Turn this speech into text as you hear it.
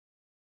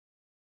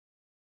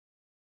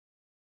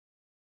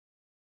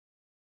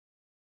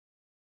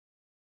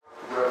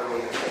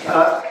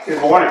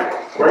Good morning.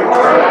 Great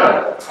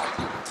turnout.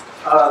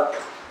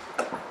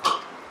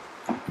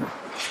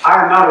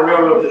 I am not a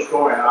railroad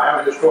historian. I am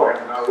a historian,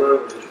 not a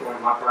railroad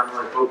historian. My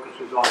primary focus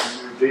is on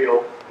the New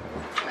Deal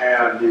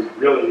and the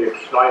really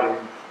exciting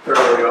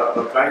area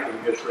of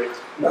banking history.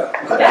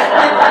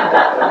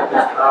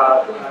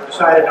 I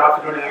decided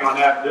not to do anything on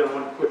that. Didn't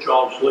want to put you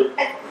all to sleep.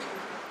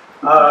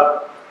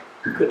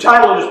 The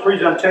title of this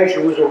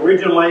presentation was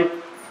originally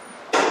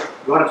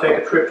going to take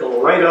a trip to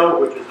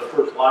Laredo, which is the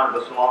first line of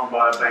the song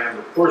by a band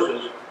of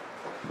horses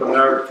from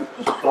their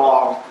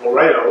song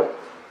Laredo.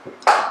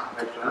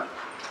 Makes sense.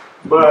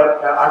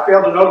 But I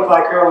failed to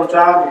notify Carol in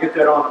time to get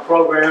that on the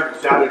program. It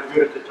sounded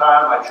good at the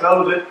time. I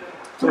chose it.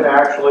 It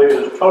actually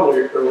is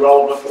totally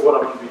irrelevant to what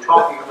I'm going to be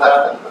talking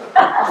about.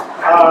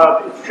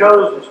 It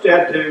chose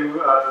instead to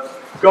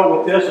go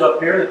with this up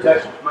here, the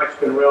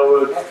Texas-Mexican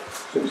Railroad,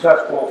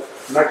 successful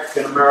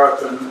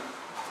Mexican-American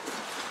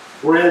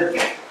bridge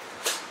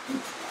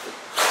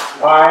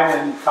line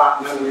in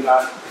continental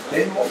United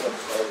States.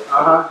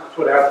 That's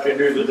what happens when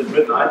you do this at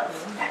midnight.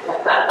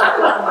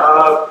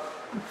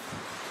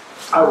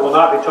 I will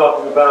not be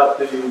talking about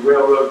the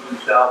railroads in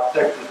South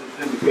Texas as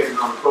indicated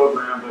on the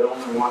program, but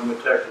only one, the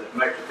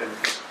Texas-Mexican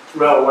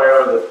Railway,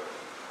 or the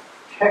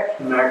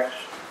Tex-Mex.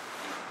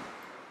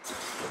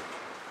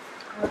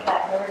 Okay,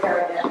 here we go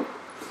again.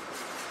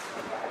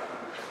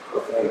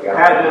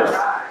 As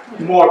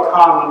is more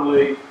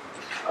commonly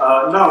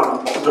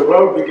known. The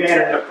road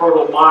began in the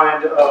fertile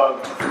mind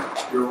of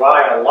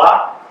Uriah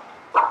Lott,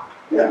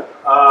 and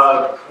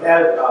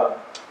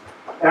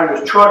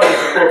was chartered to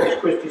Corpus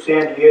Christi,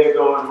 San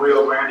Diego, and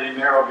Rio Grande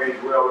Narrow Gauge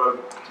Railroad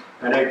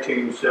in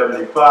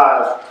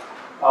 1875.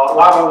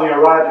 Lott only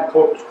arrived in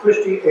Corpus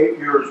Christi 8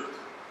 years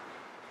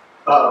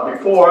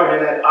before,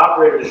 and had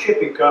operated a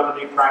shipping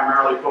company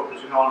primarily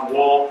focusing on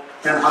wool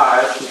and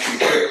hides, which he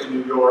shipped to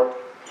New York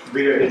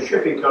via his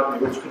shipping company,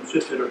 which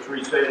consisted of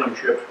 3 sailing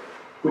ships,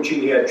 which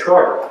he had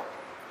chartered.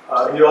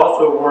 He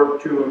also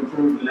worked to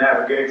improve the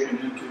navigation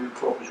into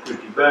Corpus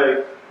Christi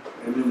Bay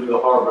and into the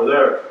harbor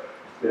there.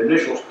 The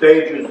initial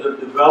stages of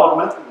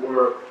development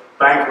were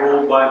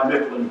bankrolled by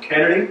Mifflin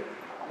Kennedy,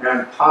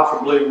 and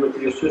possibly with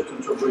the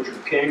assistance of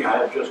Richard King. I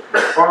have just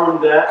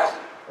confirmed that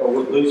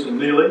with Lisa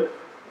Neely.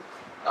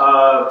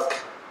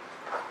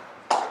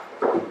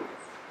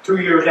 2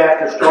 years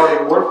after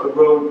starting work, the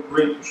road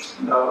reached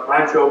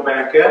Rancho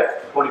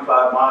Banquet,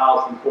 25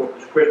 miles from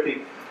Corpus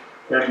Christi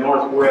in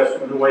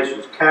northwest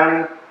Nueces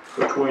County.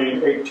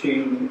 Between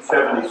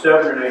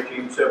 1877 and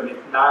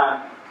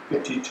 1879,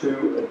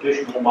 52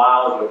 additional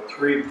miles of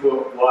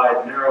 3-foot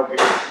wide narrow gauge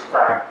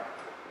track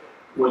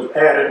was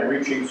added,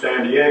 reaching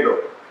San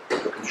Diego.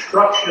 The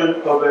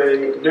construction of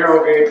a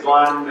narrow gauge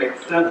line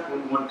makes sense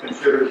when one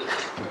considers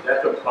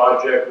that the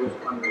project was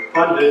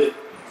underfunded,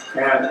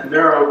 and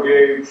narrow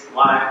gauge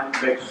line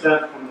makes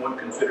sense when one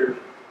considers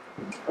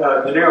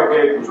the narrow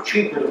gauge was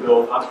cheaper to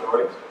build,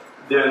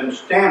 than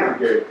standard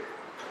gauge.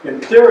 In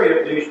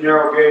theory, these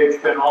narrow gauge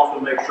can also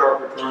make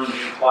sharper turns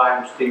and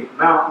climb steep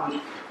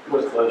mountains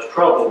with less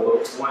trouble,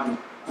 but when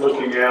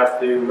looking at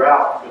the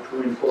route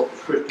between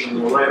Corpus Christi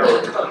and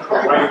Laredo,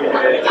 terrain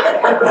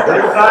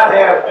does not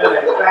have been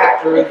a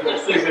factor in the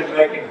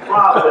decision-making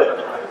process,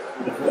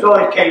 so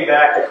it came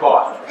back to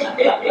cost.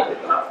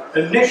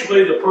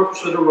 Initially, the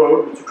purpose of the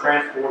road was to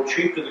transport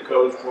sheep to the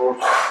coast for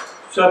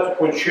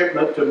subsequent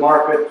shipment to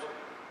markets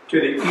to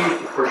the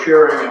east for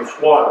shearing and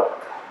slaughter.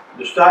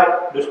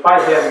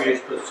 Despite having a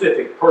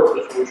specific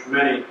purpose, which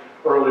many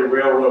early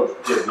railroads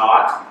did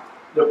not,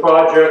 the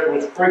project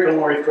was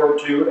frequently referred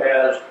to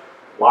as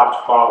Lott's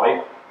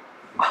Folly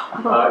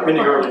in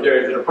the early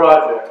days of the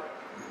project.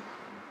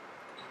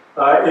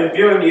 In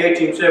viewing the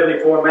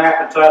 1874 map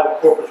entitled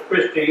Corpus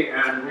Christi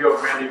and Rio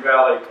Grande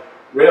Valley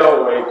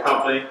Railway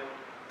Company,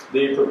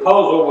 the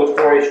proposal was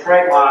for a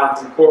straight line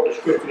from Corpus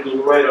Christi to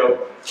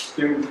Laredo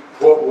through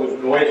what was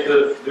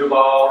Nueces,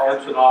 Duval,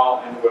 Ensenal,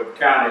 and Wood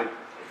County.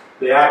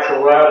 The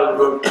actual route of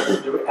the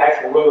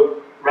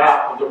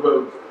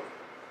road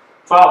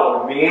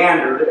followed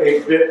meandered a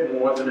bit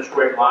more than a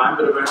straight line,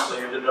 but eventually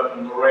ended up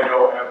in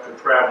Laredo after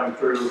traveling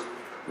through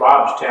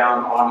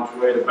Robstown on its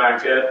way to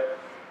Banquet,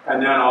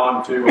 and then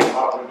on to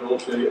Agua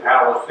Dulce,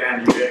 Alice,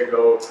 San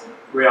Diego,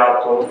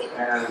 Rialtos,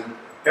 and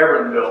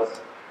Evansville.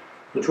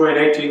 Between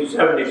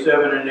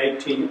 1877 and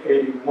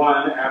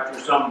 1881, after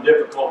some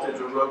difficulties,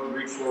 the road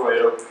reached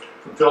Laredo,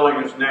 fulfilling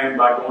its name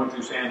by going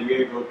through San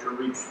Diego to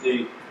reach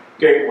the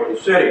Gateway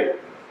City.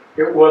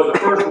 It was the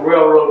first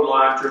railroad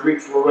line to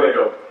reach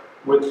Laredo,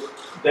 with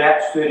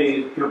that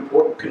city's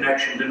important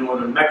connection to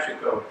northern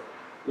Mexico.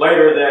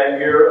 Later that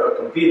year, a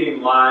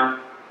competing line,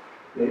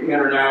 the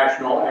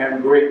International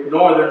and Great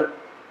Northern,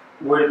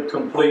 would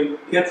complete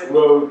its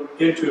road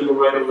into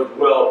Laredo as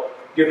well,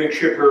 giving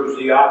shippers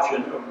the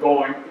option of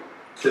going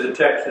to the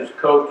Texas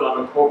coast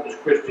on the Corpus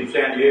Christi,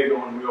 San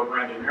Diego, and Rio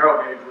Grande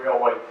Narrow Gauge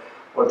Railway,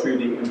 or to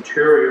the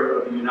interior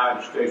of the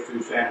United States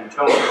through San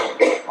Antonio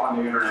on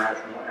the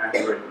International and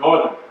Great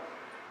Northern.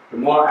 To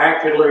more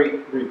accurately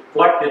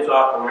reflect its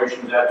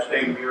operations, that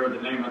same year,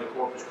 the name of the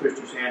Corpus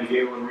Christi, San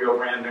Diego, and Rio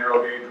Grande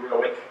Narrow Gauge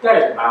Railway, that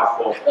is a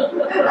mouthful,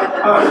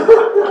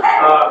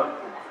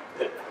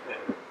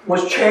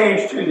 was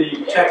changed to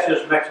the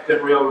Texas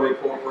Mexican Railway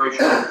Corporation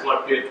to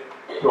reflect its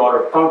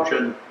broader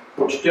function,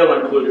 which still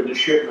included the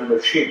shipment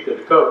of sheep to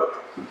the coast.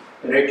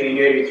 In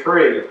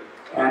 1883,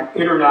 an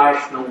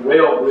international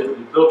rail bridge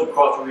was built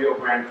across the Rio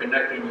Grande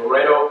connecting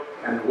Laredo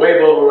and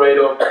Nuevo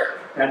Laredo,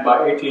 and by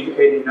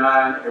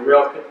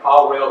 1889,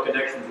 all rail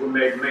connections were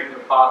made, making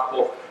it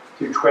possible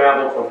to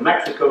travel from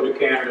Mexico to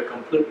Canada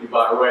completely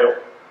by rail.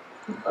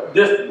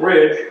 This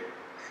bridge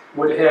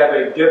would have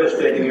a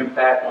devastating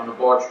impact on the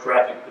barge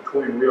traffic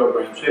between Rio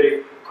Grande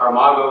City,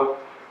 Camargo,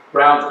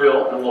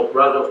 Brownsville, and Los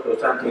Brazos to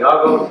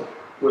Santiago,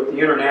 with the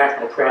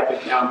international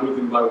traffic now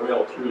moving by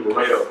rail through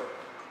Laredo.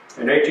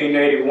 In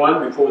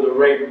 1881, before the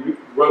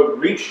road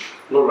reached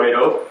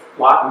Laredo,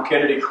 Lott and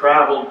Kennedy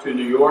traveled to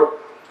New York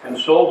and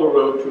sold the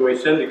road to a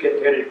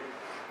syndicate headed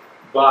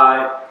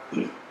by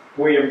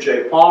William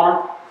J.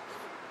 Palmer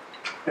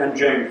and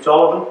James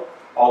Sullivan.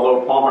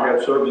 Although Palmer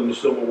had served in the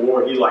Civil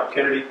War, he, like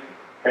Kennedy,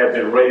 had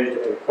been raised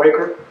a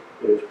Quaker.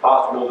 It is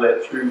possible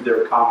that through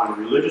their common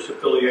religious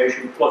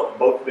affiliation, plus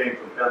both being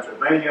from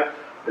Pennsylvania,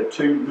 the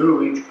two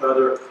knew each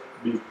other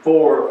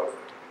before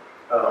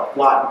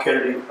Lott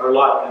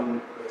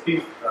and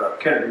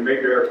Kennedy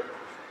made their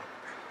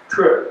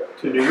trip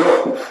to New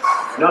York.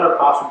 Another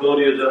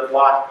possibility is that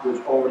Lott was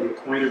already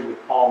acquainted with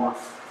Palmer,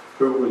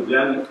 who was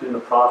then in the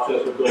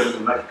process of building the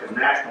Mexican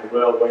National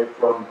Railway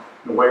from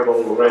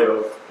Nuevo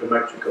Laredo to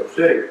Mexico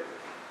City.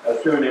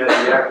 As soon as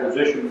the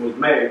acquisition was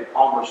made,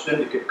 Palmer's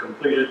syndicate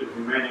completed the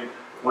remaining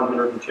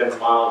 110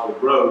 miles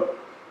of road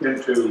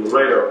into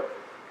Laredo.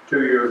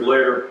 2 years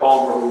later,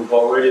 Palmer, who was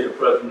already the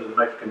president of the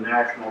Mexican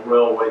National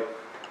Railway,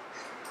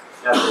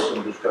 after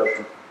some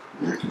discussion,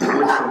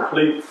 would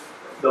complete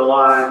the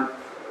line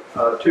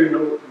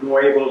to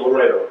Nuevo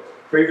Laredo.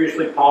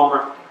 Previously,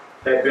 Palmer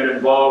had been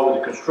involved with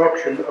the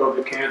construction of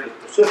the Kansas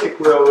Pacific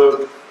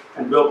Railroad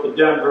and built the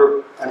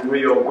Denver and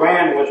Rio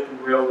Grande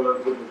Western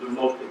Railroad, which was the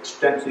most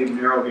extensive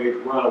narrow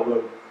gauge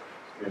railroad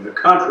in the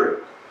country.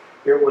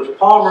 It was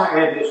Palmer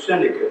and his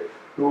syndicate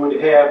who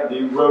would have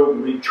the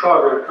road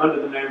rechartered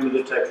under the name of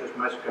the Texas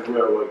Mexican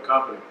Railway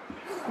Company.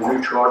 The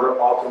new charter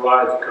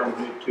authorized the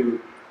company to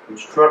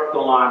construct the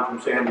line from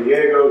San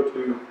Diego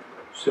to the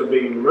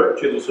Sabine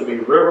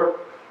River,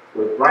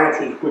 with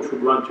branches which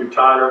would run through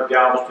Tyler,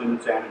 Galveston,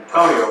 and San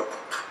Antonio.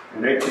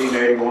 In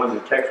 1881,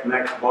 the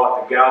Tex-Mex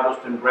bought the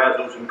Galveston,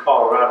 Brazos, and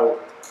Colorado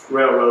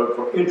Railroad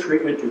for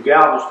entry into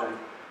Galveston,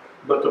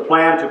 but the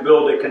plan to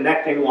build a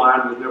connecting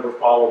line was never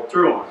followed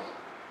through on.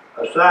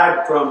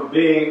 Aside from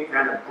being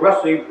an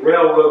aggressive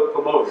railroad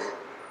promoter,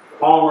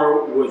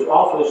 Palmer was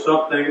also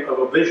something of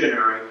a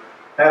visionary,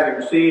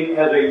 having seen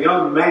as a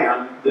young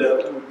man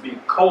that it would be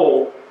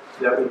coal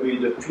that would be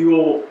the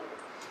fuel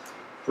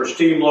for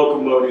steam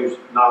locomotives,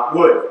 not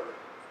wood.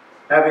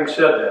 Having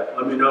said that,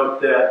 let me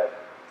note that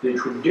the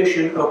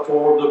tradition of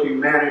forward-looking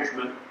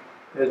management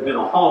has been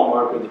a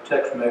hallmark of the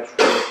Tex-Mex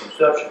from its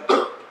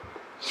inception.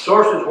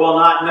 Sources, while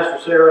not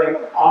necessarily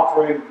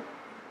offering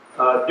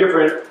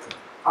different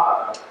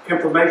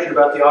information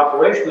about the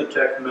operation of the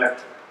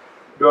Tex-Mex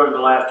during the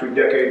last 2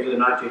 decades of the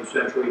 19th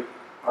century,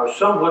 are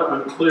somewhat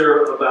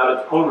unclear about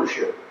its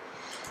ownership.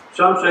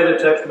 Some say the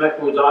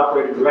Tex-Mex was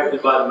operated directly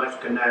by the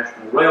Mexican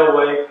National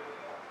Railway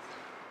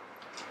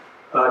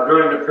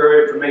during the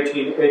period from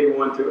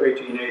 1881 through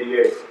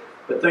 1888.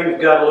 But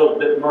things got a little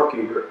bit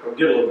murky here, or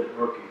get a little bit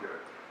murky here.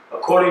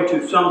 According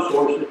to some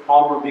sources,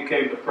 Palmer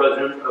became the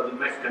president of the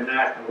Mexican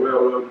National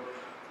Railroad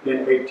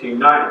in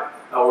 1890.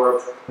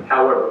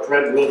 However,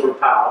 Fred Wilbur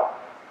Powell,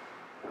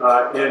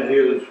 in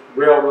his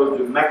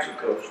Railroads of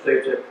Mexico,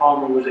 states that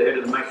Palmer was the head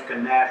of the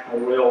Mexican National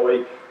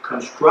Railway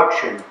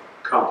Construction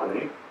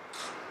Company,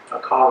 a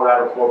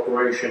Colorado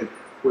corporation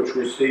which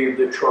received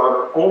the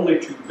charter only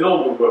to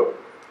build the road.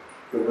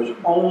 It was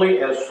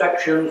only as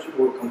sections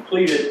were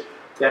completed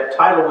that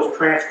title was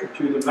transferred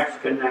to the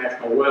Mexican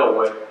National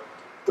Railway,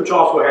 which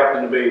also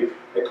happened to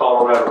be a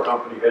Colorado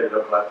company headed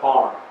up by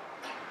Palmer.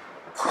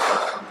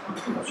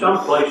 In some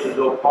places,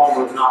 though,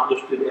 Palmer was not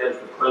listed as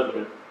the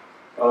president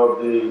of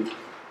the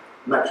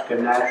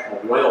Mexican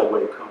National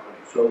Railway Company,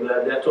 so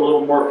that's a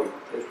little murky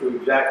as to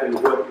exactly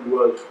what he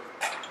was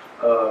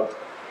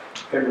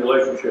in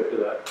relationship to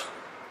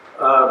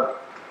that.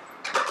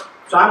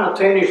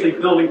 Simultaneously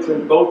building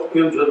from both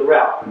ends of the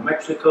route,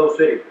 Mexico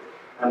City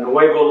and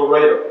Nuevo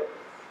Laredo.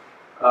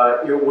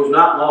 It was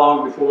not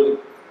long before the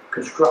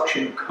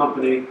construction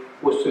company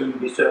was soon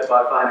beset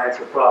by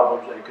financial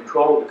problems, and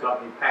control of the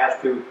company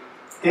passed to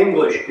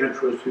English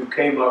interests who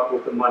came up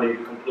with the money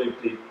to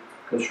complete the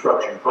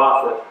construction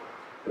process.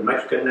 The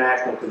Mexican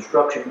National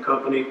Construction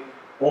Company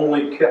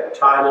only kept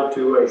title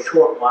to a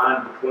short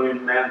line between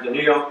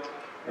Manzanillo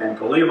and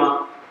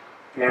Colima,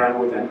 and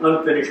with an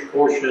unfinished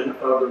portion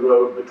of the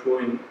road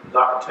between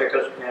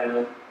Zacatecas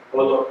and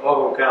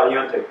Ojo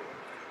Caliente.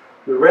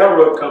 The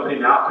railroad company,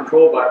 now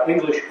controlled by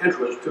English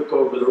interests, took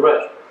over the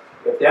rest.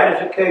 If that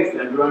is the case,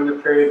 then during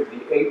the period of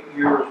the 8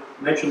 years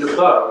mentioned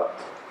above,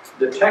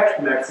 the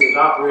Tex-Mex was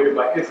operated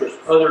by interests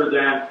other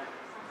than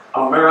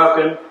an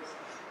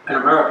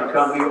American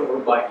company, or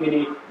by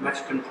any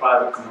Mexican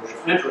private commercial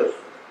interest.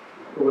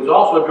 It was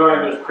also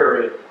during this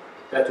period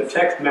that the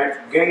Tex-Mex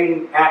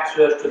gained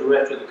access to the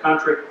rest of the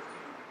country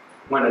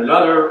when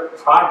another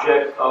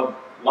project of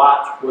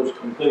lots was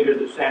completed,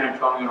 the San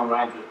Antonio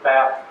Aransas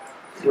Path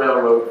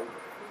Railroad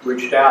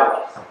reached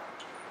out.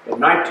 In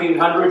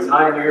 1900,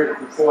 9 years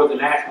before the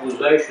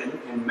nationalization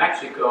in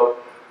Mexico,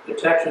 the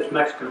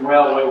Texas-Mexican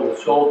Railway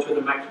was sold to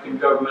the Mexican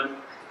government,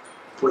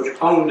 which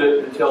owned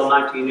it until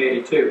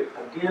 1982.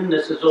 Again,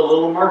 this is a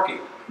little murky.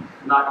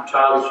 I'm not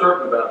entirely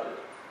certain about this.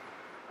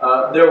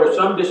 There was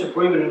some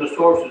disagreement in the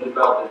sources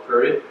about this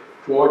period.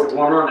 George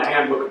Warner, in the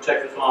Handbook of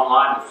Texas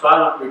Online, is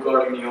silent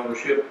regarding the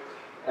ownership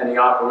and the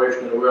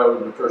operation of the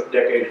railroad in the first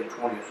decade of the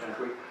 20th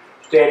century,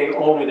 stating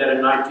only that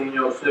in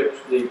 1906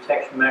 the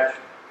Tex-Mex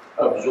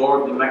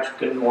absorbed the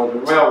Mexican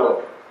Northern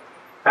Railroad.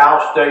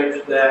 Powell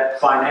states that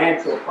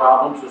financial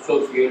problems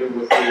associated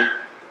with the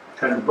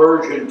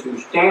conversion to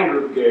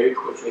standard gauge,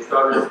 which they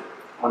started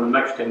on the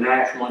Mexican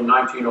National in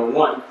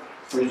 1901,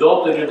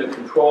 resulted in the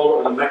control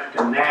of the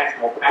Mexican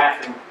National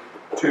passing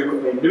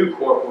to a new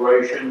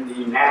corporation,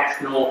 the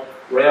National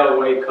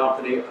Railway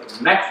Company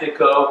of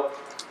Mexico,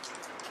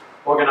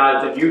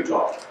 organized in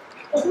Utah.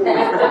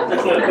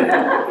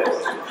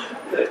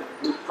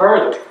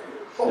 Further,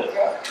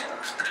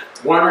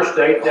 Warner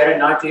states that in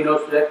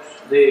 1906,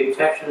 the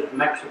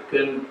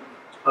Texas-Mexican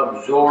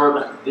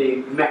absorbed the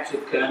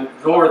Mexican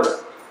Northern.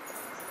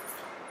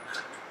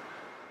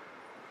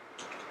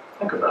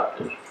 Think about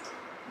this.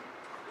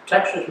 The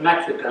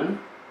Texas-Mexican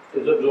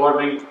is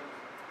absorbing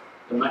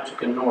the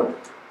Mexican Northern.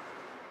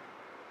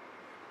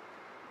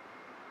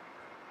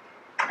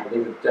 I'll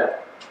leave it at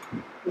that.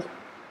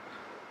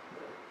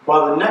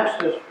 While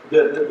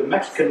the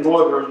Mexican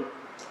Northern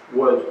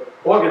was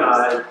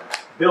organized,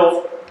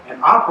 built,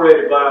 and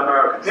operated by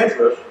American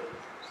interests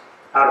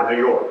out of New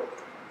York.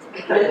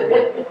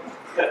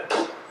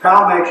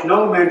 Powell makes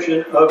no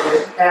mention of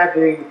it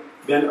having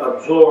been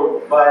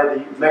absorbed by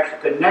the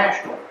Mexican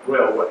National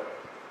Railway.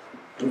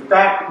 In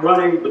fact,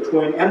 running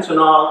between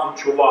Ensenada in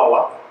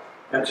Chihuahua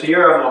and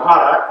Sierra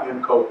Mojada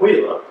in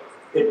Coahuila,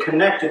 it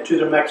connected to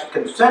the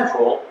Mexican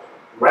Central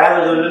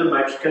rather than the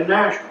Mexican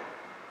National.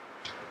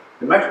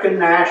 The Mexican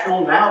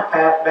National now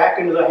passed back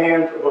into the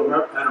hands of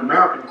an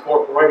American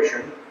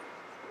corporation,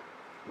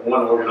 the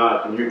one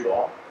organized in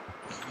Utah,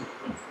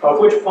 of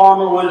which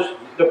Palmer was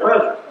the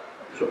president,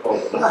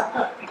 supposedly.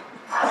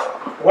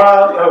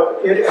 While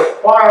it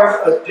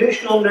acquired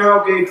additional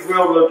narrow gauge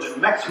railroads in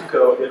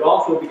Mexico, it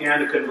also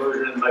began the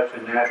conversion of the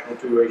Mexican National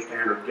to a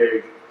standard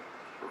gauge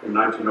in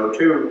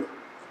 1902,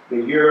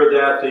 the year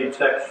that the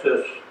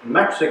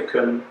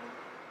Texas-Mexican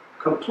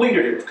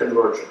completed its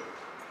conversion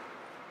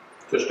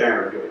to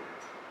standard gauge.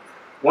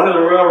 One of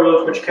the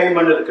railroads which came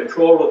under the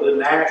control of the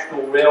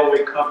National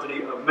Railway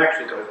Company of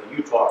Mexico, the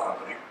Utah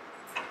Company,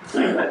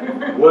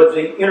 was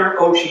the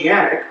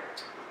Interoceanic,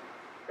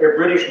 a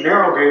British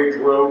narrow gauge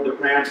road that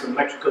ran from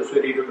Mexico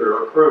City to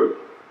Veracruz.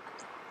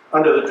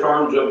 Under the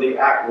terms of the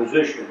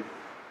acquisition,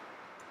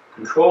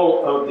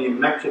 control of the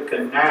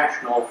Mexican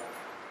National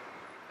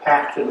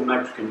passed to the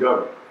Mexican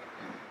government.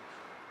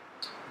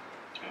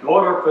 In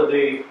order for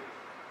the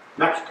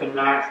Mexican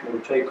National to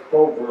take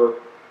over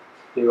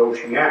the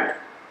Oceanic,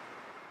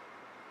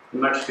 the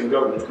Mexican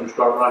government is going to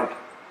start running.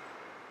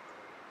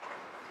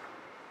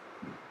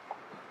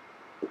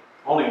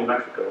 Only in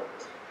Mexico.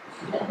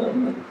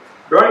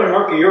 During the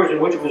murky years in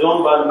which it was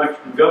owned by the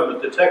Mexican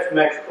government, the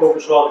Tex-Mex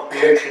oversaw the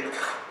creation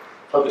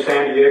of the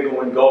San Diego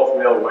and Gulf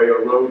Railway, a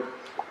road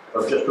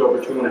of just over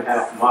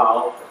 2.5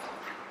 miles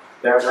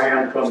that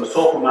ran from the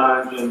sulfur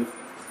mines in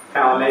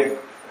Ghana, if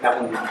I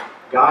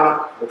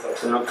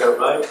pronounced that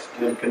right,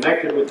 and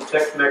connected with the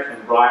Tex-Mex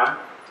in Bryan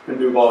and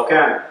Duval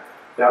County.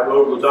 That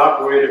road was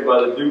operated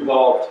by the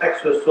Duval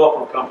Texas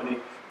Sulphur Company,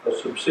 a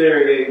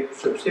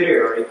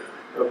subsidiary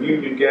of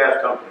Union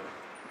Gas Company.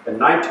 In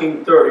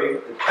 1930,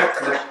 the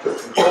Tex-Mex took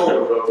control of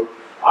the road,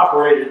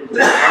 operated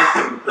until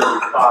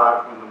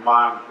 1935 when the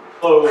mines were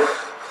closed,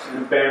 and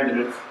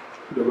abandoned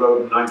the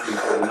road in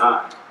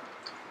 1949.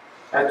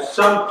 At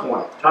some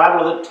point, the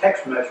title of the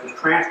Tex-Mex was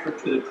transferred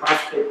to the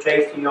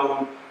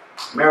Transportación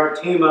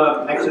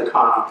Maritima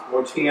Mexicana,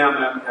 or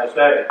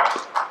TMMSA,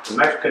 the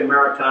Mexican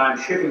maritime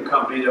shipping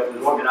company that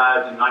was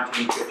organized in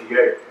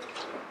 1958.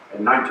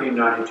 In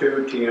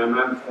 1992,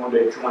 TMM formed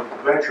a joint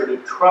venture to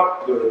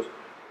truck goods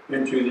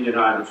into the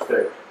United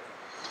States.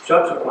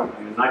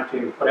 Subsequently,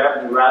 what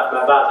happened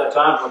about that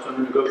time? What's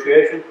under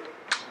negotiation?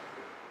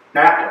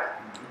 NAFTA.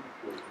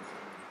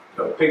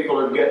 So people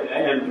are getting,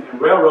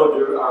 and railroads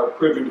are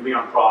proving to be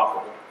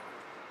unprofitable.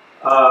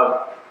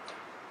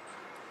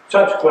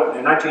 Subsequently,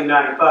 in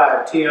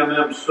 1995,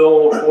 TMM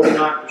sold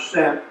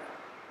 49%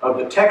 of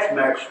the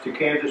Tex-Mex to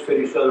Kansas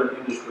City Southern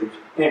Industries,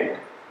 Inc.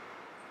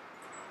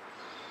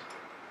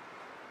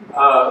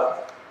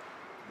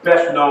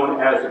 Best known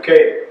as the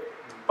Katy.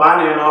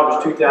 Finally, in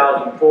August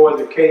 2004,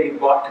 the Katy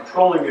bought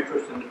controlling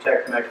interest in the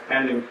Tex-Mex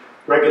pending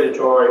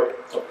regulatory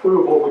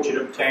approval, which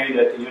it obtained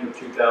at the end of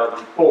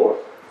 2004.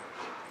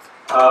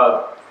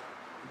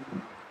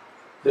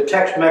 The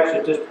Tex-Mex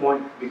at this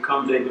point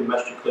becomes a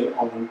domestically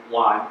owned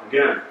line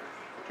again.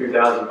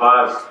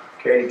 2005,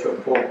 Katy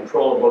took full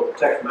control of both the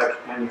Tex-Mex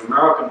and the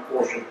American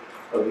portion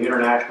of the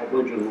International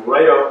Bridge in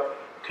Laredo,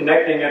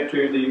 connecting it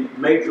to the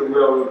major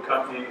railroad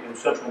company in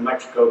central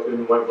Mexico through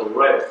Nuevo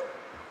Laredo.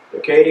 The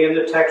Katy and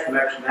the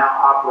Tex-Mex now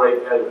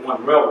operate as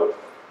one railroad.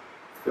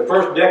 The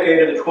first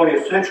decade of the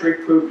 20th century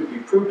proved to be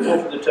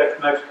fruitful for the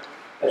Tex-Mex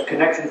as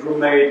connections were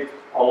made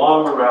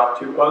along the route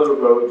to other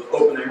roads,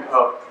 opening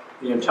up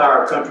the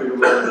entire country to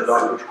roads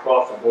which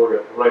crossed the border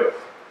at Laredo.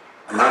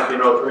 In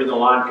 1903, the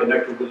line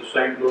connected with the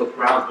St. Louis,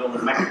 Brownsville,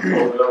 and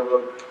Mexico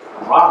Railroad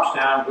in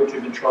Robstown, which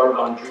had been chartered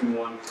on June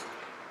 1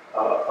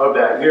 of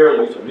that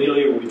year. Lisa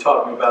Neely will be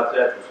talking about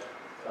that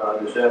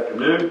this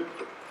afternoon.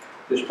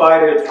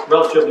 Despite its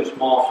relatively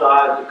small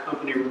size, the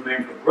company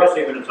remained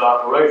progressive in its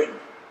operations.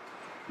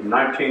 In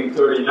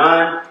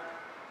 1939,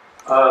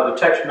 the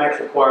Tex-Mex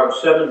acquired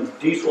 7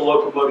 diesel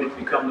locomotives to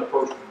become the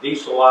first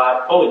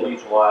fully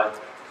dieselized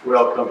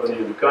rail company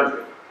in the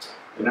country.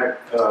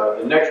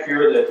 The next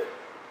year, the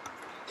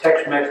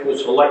Tex-Mex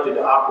was selected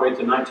to operate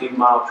the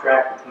 19-mile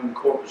track between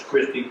Corpus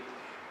Christi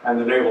and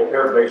the Naval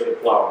Air Base at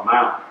Flower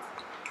Mound.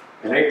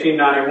 In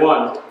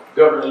 1891,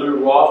 Governor Lew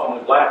Ross, in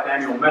his last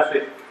annual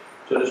message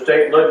to the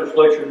state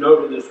legislature,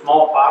 noted that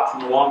smallpox,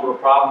 no longer a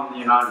problem in the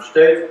United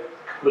States,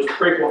 was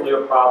frequently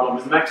a problem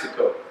in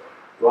Mexico.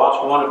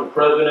 Ross wanted the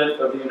President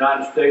of the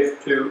United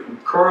States to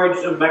encourage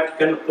the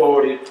Mexican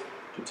authorities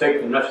to take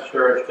the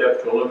necessary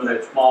steps to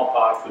eliminate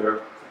smallpox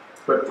there.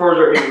 But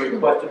further, he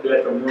requested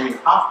that the Marine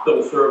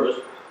Hospital Service,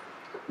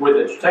 with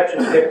its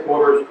Texas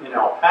headquarters in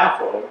El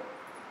Paso,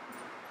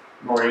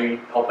 I'm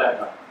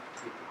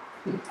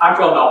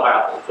from El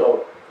Paso,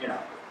 so, you know,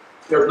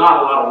 there's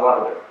not a lot of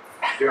water there,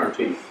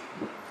 guaranteed.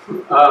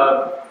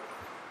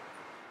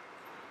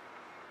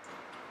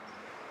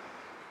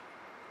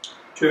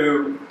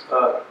 To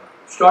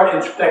start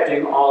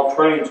inspecting all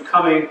trains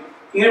coming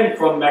in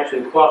from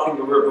Mexico, crossing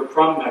the river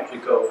from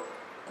Mexico.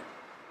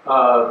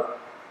 But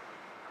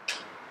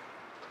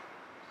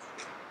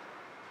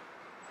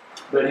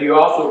he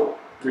also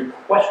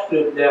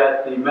requested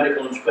that the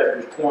medical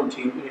inspectors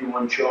quarantine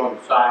anyone showing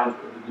signs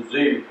of the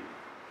disease.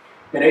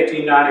 In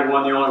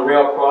 1891, the only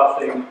rail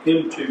crossing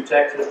into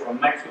Texas from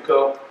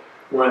Mexico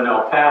were in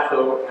El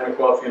Paso and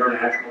across the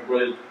International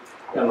Bridge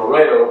in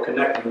Laredo,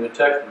 connecting the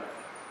Tex-Mex.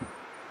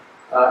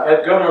 As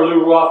Governor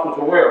Lew Ross was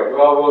aware,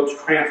 railroads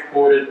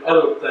transported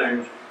other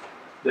things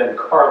than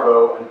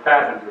cargo and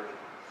passengers.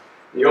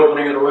 The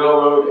opening of the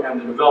railroad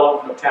and the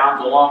development of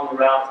towns along the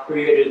route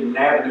created an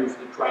avenue for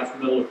the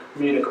transmittal of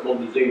communicable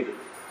diseases.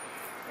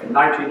 In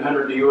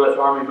 1900, the U.S.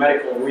 Army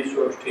Medical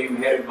Research Team,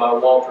 headed by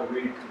Walter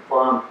Reed,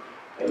 confirmed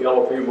that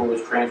yellow fever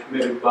was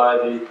transmitted by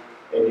the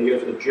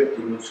Aedes aegypti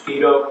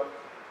mosquito.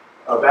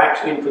 A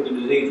vaccine for the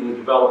disease was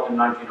developed in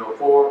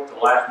 1904. The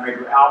last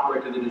major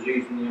outbreak of the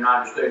disease in the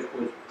United States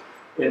was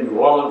in New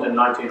Orleans in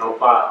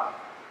 1905.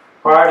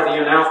 Prior to the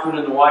announcement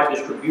and the wide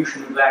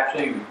distribution of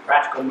vaccines,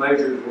 practical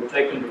measures were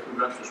taken to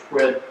prevent the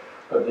spread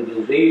of the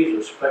disease,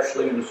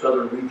 especially in the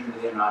southern region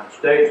of the United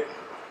States.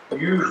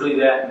 Usually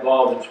that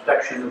involved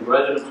inspection of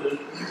residences,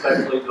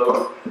 especially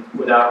those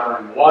without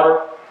running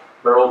water.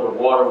 Barrels of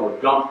water were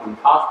dumped when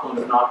possible, and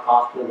if not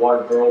possible,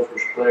 water barrels were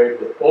sprayed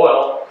with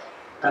oil,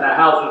 and the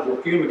houses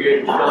were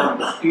fumigated, killing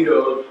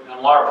mosquitoes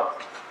and larvae.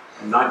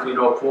 In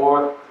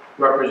 1904,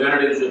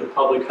 representatives of the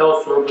Public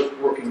Health Service,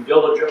 working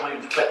diligently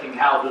inspecting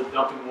houses,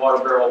 dumping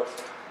water barrels,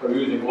 or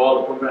using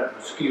oil to prevent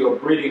mosquito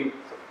breeding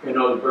in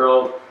those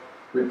barrels.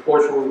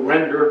 Reports were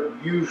rendered,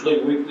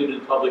 usually weekly, to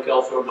the Public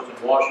Health Service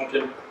in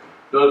Washington.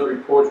 Those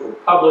reports were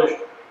published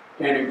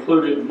and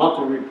included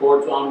monthly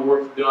reports on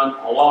work done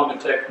along the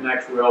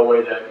Tex-Mex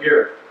Railway that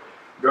year.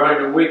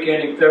 During the week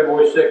ending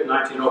February 6,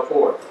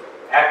 1904,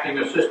 Acting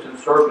Assistant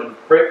Surgeon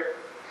Frick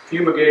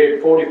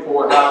fumigated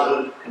 44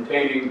 houses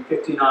containing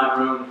 59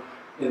 rooms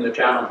in the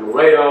town of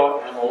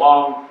Laredo and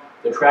along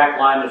the track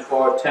line as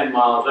far as 10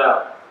 miles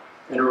out.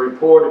 In a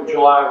report of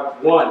July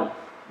 1,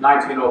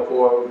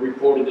 1904, it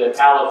reported that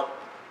Alice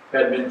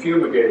had been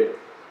fumigated.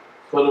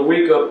 For the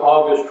week of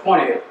August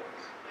 20th,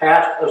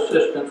 Past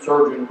Assistant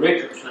Surgeon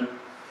Richardson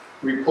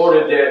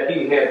reported that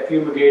he had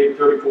fumigated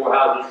 34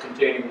 houses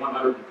containing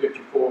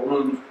 154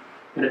 rooms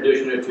in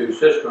addition to 2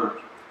 cisterns.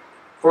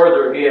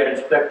 Further, he had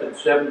inspected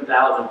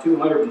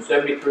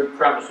 7,273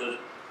 premises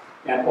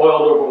and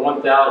oiled over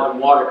 1,000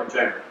 water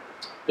containers.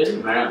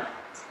 Busy man.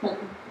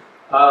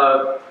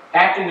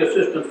 Acting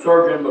Assistant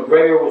Surgeon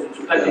McGregor was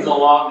inspecting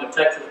along the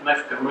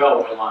Texas-Mexican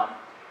Railway line.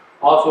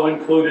 Also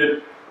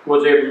included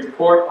was a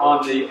report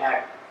on the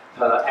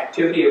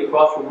activity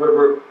across the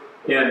river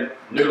in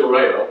New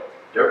Laredo,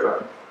 their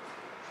turn,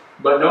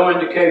 but no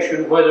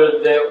indication whether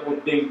that was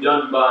being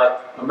done by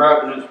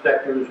American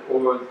inspectors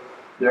or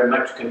their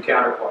Mexican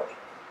counterparts.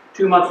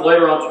 2 months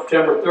later, on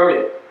September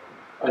 30th,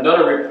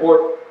 another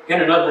report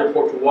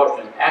to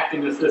Washington,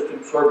 Acting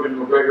Assistant Surgeon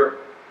McGregor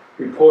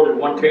reported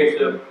 1 case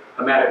of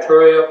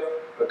hematuria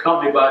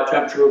accompanied by a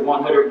temperature of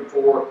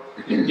 104,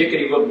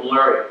 indicative of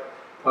malaria.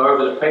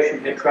 However, the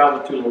patient had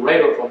traveled to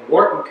Laredo from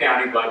Wharton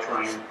County by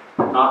train,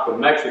 not from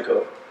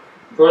Mexico.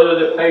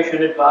 Further, the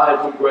patient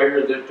advised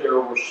McGregor that there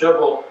were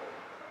several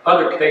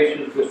other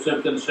cases with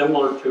symptoms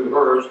similar to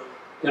hers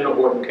in the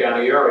Wharton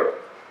County area.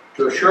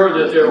 To assure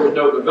that there was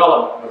no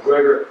development,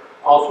 McGregor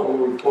also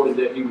reported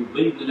that he would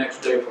leave the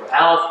next day for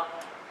Alice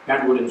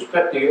and would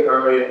inspect the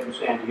area in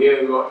San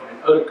Diego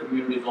and other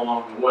communities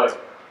along the way.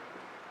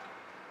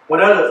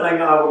 One other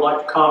thing I would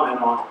like to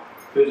comment on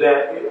is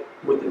that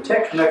with the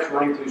Tex-Mex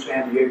running through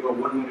San Diego,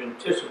 one would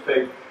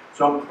anticipate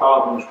some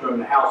problems during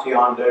the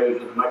halcyon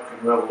days of the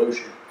Mexican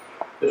Revolution.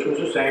 This was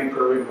the same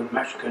period when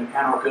Mexican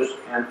anarchists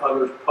and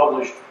others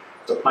published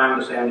the Plan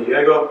of San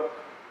Diego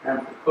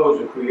and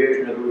proposed the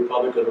creation of the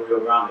Republic of the Rio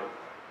Grande.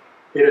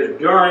 It is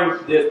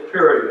during this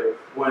period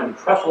when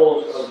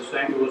trestles of the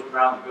St. Louis,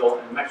 Brownsville,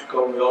 and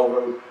Mexico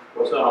Railroad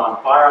were set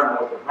on fire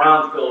north of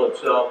Brownsville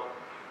itself.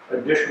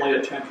 Additionally,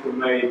 attempts were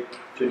made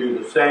to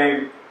do the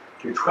same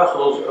to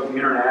trestles of the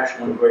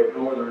International and Great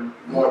Northern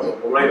north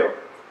of Laredo.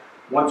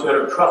 One set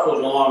of trestles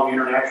along the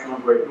International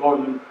and Great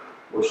Northern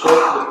were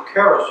soaked with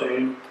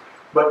kerosene,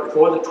 but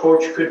before the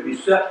torch could be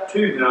set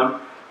to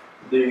them,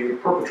 the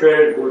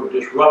perpetrators were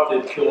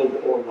disrupted, killed,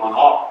 or run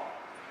off.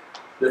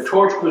 The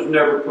torch was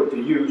never put to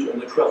use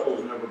and the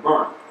trestles never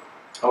burned.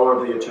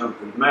 However, the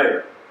attempt was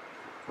made.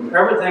 From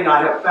everything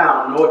I have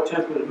found, no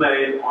attempt was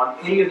made on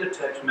any of the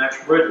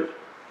Tex-Mex bridges.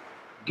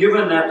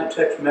 Given that the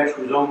Tex-Mex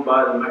was owned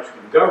by the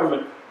Mexican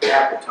government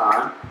at the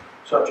time,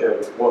 such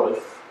as it was,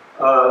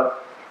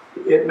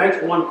 it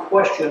makes one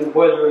question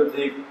whether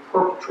the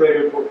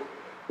perpetrators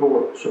who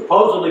were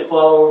supposedly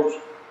followers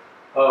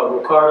of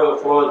Ricardo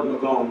Flores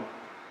Magón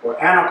were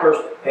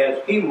anarchists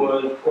as he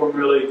was, or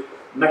merely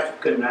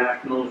Mexican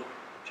nationals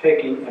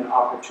taking an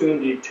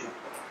opportunity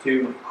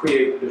to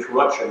create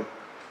disruption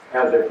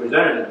as they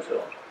presented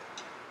themselves.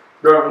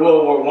 During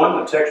World War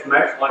I, the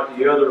Tex-Mex, like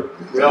the other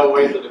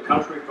railways of the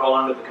country, fell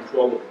under the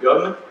control of the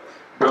government.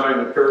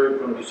 During the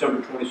period from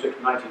December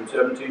 26,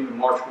 1917 to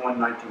March 1,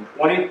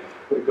 1920,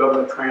 the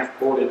government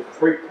transported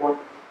frequent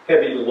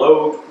heavy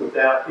loads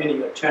without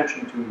any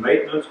attention to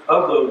maintenance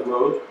of those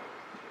roads.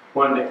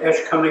 When the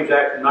Esch-Cummings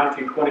Act of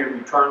 1920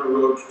 returned the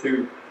roads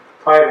to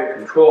private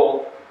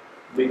control,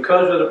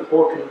 because of the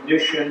poor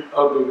condition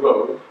of the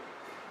roads,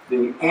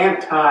 the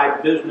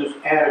anti-business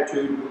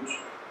attitude which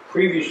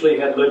previously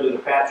had led to the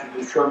passage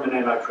of the Sherman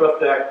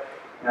Antitrust Act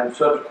and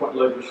subsequent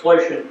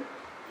legislation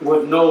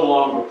was no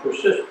longer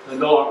persisted.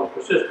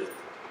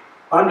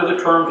 Under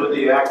the terms of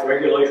the Act,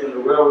 regulation of the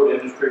railroad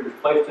industry was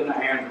placed in the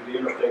hands of the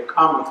Interstate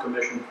Commerce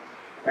Commission,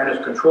 and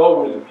its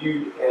control was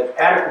viewed as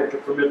adequate to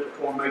permit the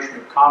formation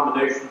of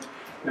combinations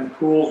and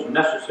pools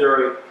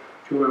necessary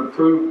to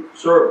improve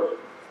service,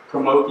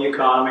 promote the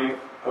economy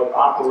of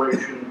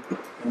operation,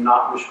 and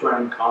not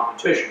restrain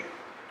competition.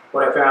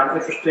 What I found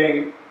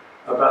interesting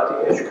about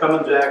the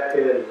Esch-Cummings Act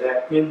is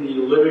that in the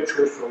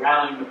literature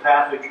surrounding the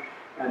passage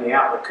and the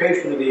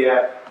application of the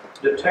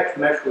Act, the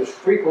Tex-Mex was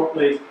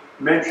frequently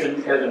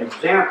mentioned as an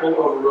example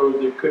of a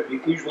road that could be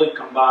easily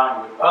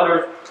combined with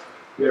others,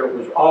 yet it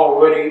was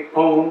already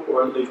owned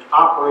or at least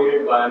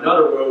operated by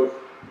another road,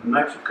 the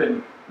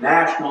Mexican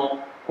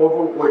National,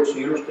 over which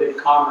the Interstate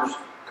Commerce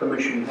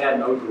Commission had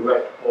no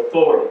direct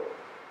authority.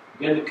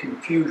 Again, the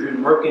confusion,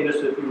 murkiness,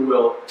 if you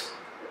will,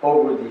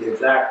 over the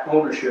exact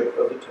ownership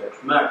of the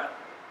Tex-Mex.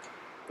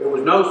 It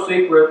is no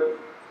secret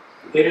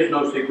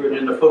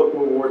in the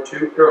post-World War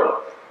II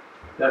era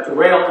that the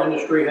rail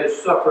industry has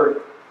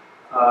suffered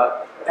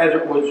as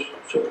it was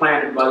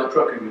supplanted by the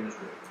trucking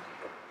industry.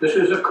 This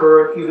has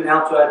occurred even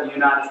outside the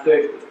United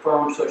States, with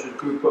firms such as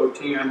Grupo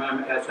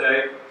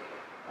TMMSA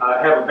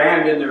have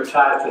abandoned their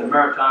ties to the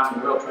maritime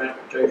and rail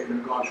transportation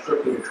and gone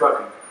strictly to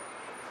trucking.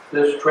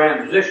 This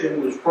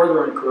transition was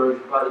further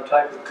encouraged by the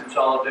type of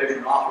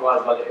consolidation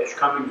authorized by the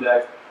Esch-Cummings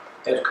Act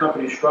as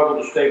companies struggle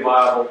to stay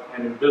viable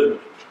and in business.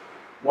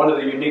 One of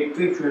the unique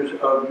features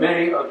of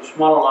many of the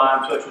smaller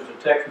lines, such as the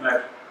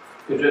Tex-Mex,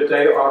 is that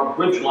they are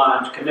bridge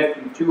lines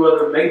connecting two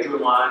other major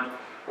lines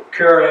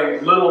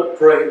carrying little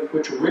freight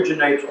which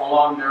originates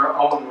along their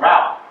own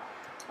route.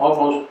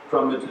 Almost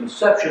from its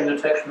inception,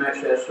 the Tex-Mex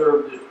has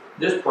served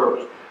this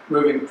purpose,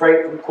 moving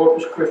freight from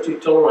Corpus Christi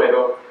to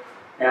Laredo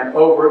and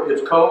over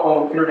its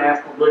co-owned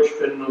international bridge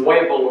to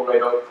Nuevo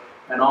Laredo,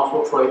 and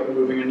also freight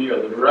moving in the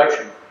other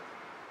direction.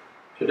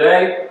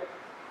 Today,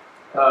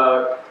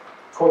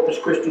 Corpus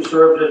Christi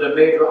serves as a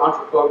major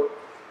entrepot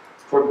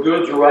for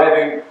goods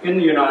arriving in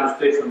the United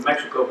States from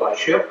Mexico by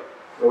ship.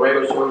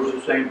 Laredo serves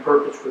the same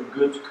purpose for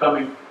goods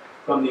coming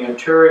from the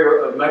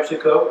interior of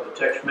Mexico. The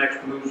Tex-Mex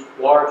moves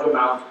large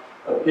amounts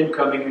of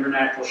incoming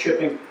international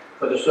shipping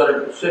for the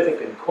Southern Pacific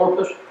and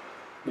Corpus.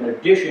 In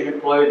addition,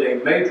 it plays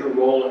a major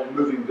role in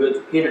moving goods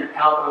in and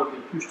out of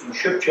the Houston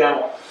Ship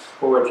Channel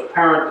for its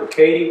parent, the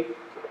Katy.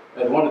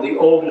 As one of the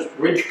oldest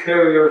bridge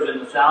carriers in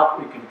the South,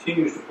 it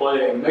continues to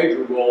play a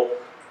major role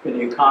in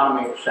the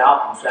economy of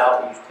South and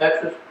Southeast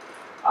Texas.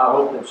 I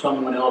hope that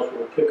someone else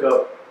will pick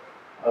up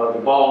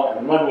the ball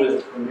and run with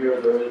it from here.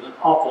 There is an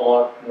awful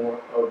lot more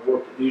of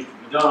work that needs to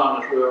be done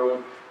on this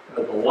railroad.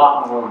 There's a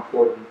lot more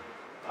important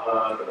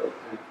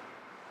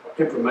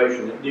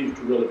information that needs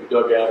to really be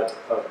dug out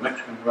of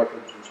Mexican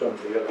records and some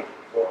of the others as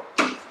well.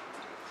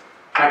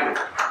 Thank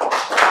you.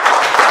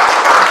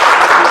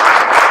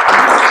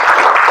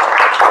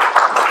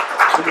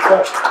 Any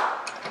questions?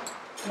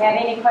 You have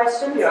any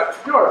questions? Yeah,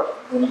 sure.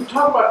 When you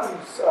talk about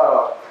these,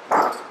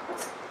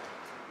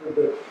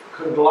 the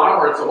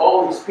conglomerates of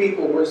all these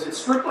people, was it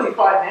strictly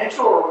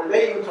financial, or were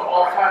they into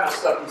all kind of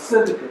stuff? The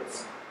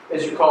syndicates,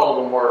 as you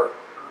call them, were.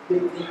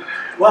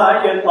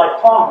 Well, again,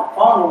 like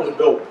Palmer was a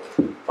builder.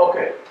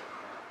 Okay.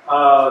 A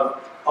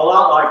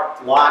lot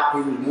like Locke,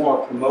 he was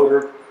more a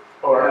promoter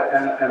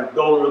and a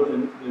builder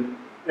than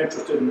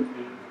interested in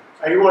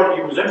he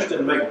was interested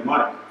in making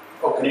money.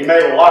 Okay. And he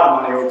made a lot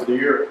of money over the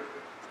years.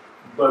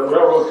 But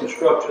railroad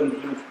construction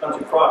is an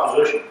expensive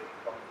proposition,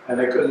 and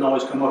they couldn't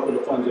always come up with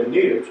the funds they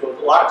needed. So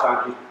a lot of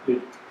times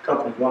these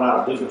companies went out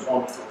of business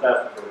almost as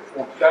fast as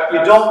they were formed.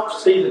 You don't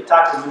see the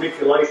type of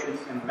manipulation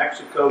in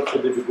Mexico to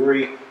the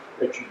degree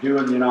that you do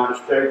in the United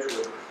States,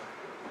 with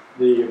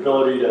the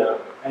ability to,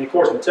 and of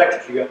course in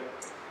Texas you got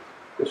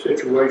the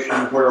situation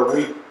where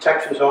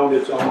Texas owned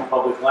its own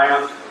public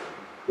lands.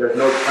 There's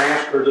no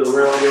transfer to the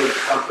railroad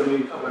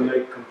companies when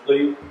they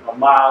complete a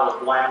mile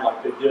of land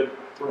like they did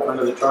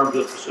under the terms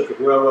of the Pacific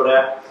Railroad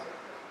Act.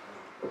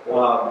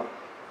 Well,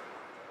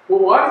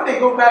 why did they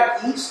go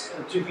back east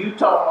to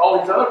Utah and all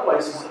these other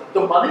places?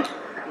 The money?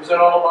 Was it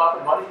all about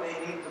the money they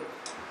needed?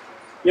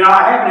 You know,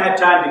 I haven't had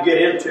time to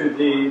get into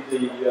the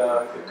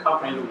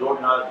company that was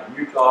organized in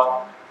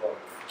Utah,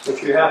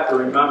 but you have to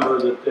remember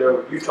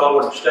that Utah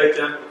was a state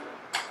then,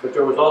 but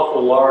there was also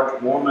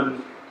large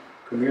Mormon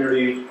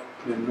communities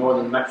in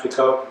northern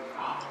Mexico.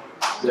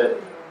 That,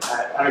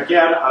 and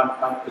again,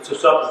 it's a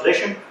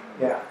supposition.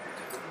 Yeah.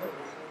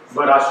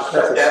 But I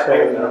suspect that may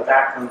have been a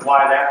factor in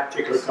why that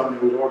particular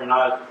company was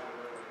organized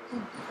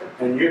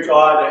in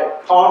Utah.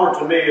 Palmer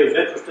to me is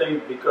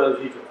interesting because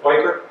he's a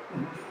Quaker.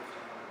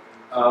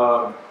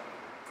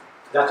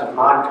 That's an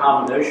odd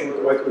combination,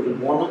 Quakers and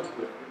Mormons.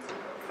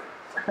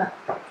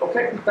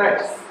 Okay,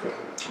 thanks.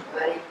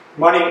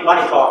 Money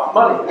talk.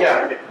 Money,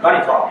 yeah.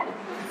 Money talk.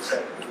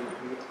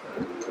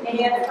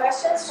 Any other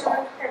questions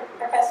for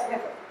Professor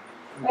Hooper?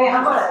 Okay,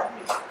 I'm going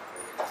to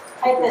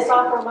take this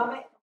off for a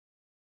moment.